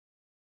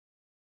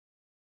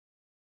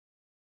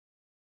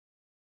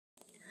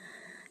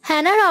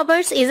Hannah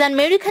Roberts is an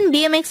American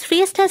BMX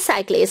freestyle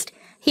cyclist.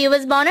 He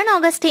was born on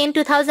August 10,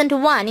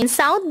 2001 in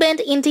South Bend,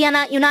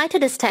 Indiana,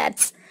 United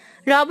States.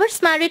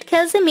 Roberts married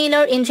Kelsey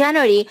Miller in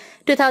January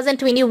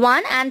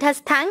 2021 and has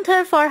thanked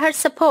her for her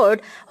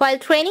support while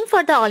training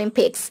for the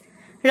Olympics.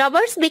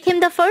 Roberts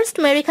became the first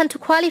American to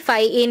qualify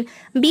in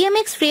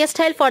BMX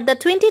freestyle for the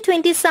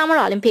 2020 Summer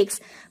Olympics.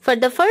 For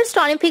the first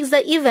Olympics,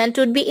 the event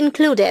would be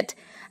included.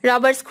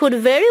 Roberts could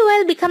very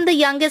well become the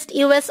youngest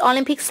U.S.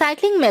 Olympic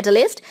cycling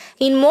medalist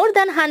in more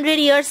than 100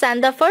 years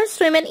and the first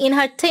woman in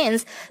her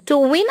teens to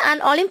win an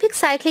Olympic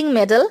cycling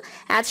medal,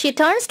 as she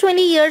turns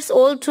 20 years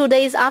old 2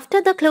 days after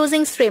the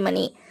closing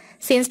ceremony.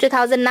 Since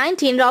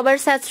 2019,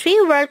 Roberts has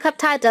 3 World Cup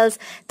titles,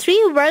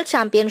 3 World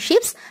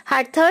Championships.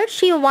 Her third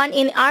she won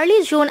in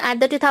early June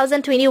at the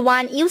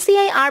 2021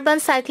 UCI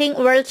Urban Cycling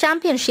World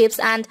Championships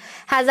and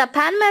has a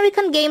Pan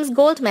American Games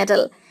gold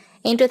medal.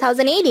 In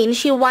 2018,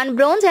 she won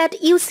bronze at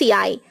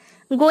UCI.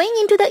 Going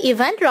into the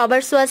event,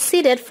 Roberts was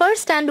seeded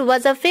first and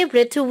was a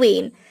favorite to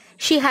win.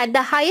 She had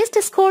the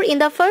highest score in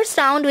the first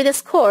round with a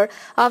score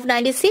of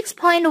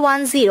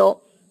 96.10.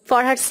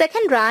 For her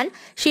second run,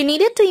 she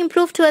needed to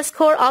improve to a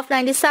score of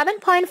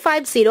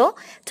 97.50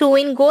 to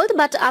win gold,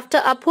 but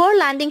after a poor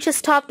landing she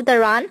stopped the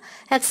run,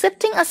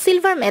 accepting a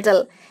silver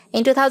medal.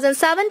 In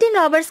 2017,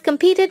 Roberts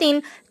competed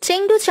in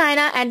Chengdu,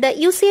 China at the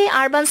UCI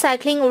Urban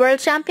Cycling World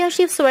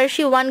Championships where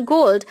she won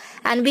gold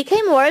and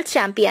became world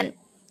champion.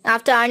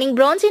 After earning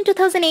bronze in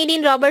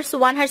 2018, Roberts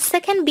won her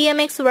second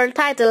BMX world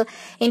title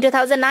in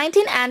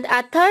 2019 and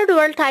a third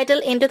world title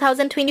in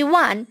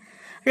 2021.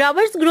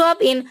 Roberts grew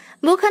up in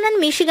Buchanan,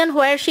 Michigan,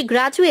 where she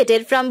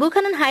graduated from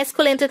Buchanan High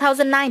School in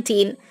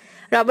 2019.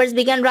 Roberts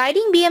began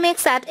riding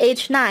BMX at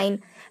age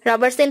 9.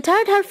 Roberts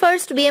entered her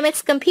first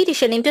BMX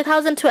competition in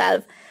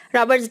 2012.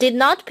 Roberts did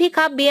not pick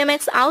up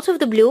BMX out of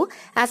the blue,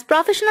 as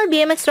professional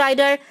BMX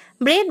rider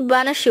Brett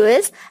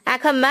Banashues,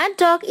 aka Mad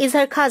Dog, is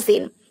her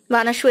cousin.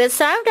 Banashues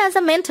served as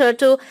a mentor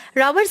to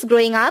Roberts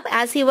growing up,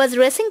 as he was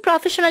racing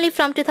professionally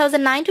from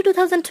 2009 to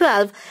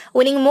 2012,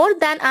 winning more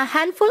than a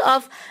handful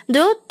of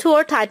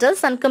Tour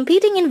titles and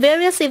competing in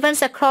various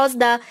events across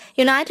the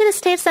United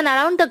States and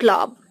around the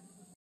globe.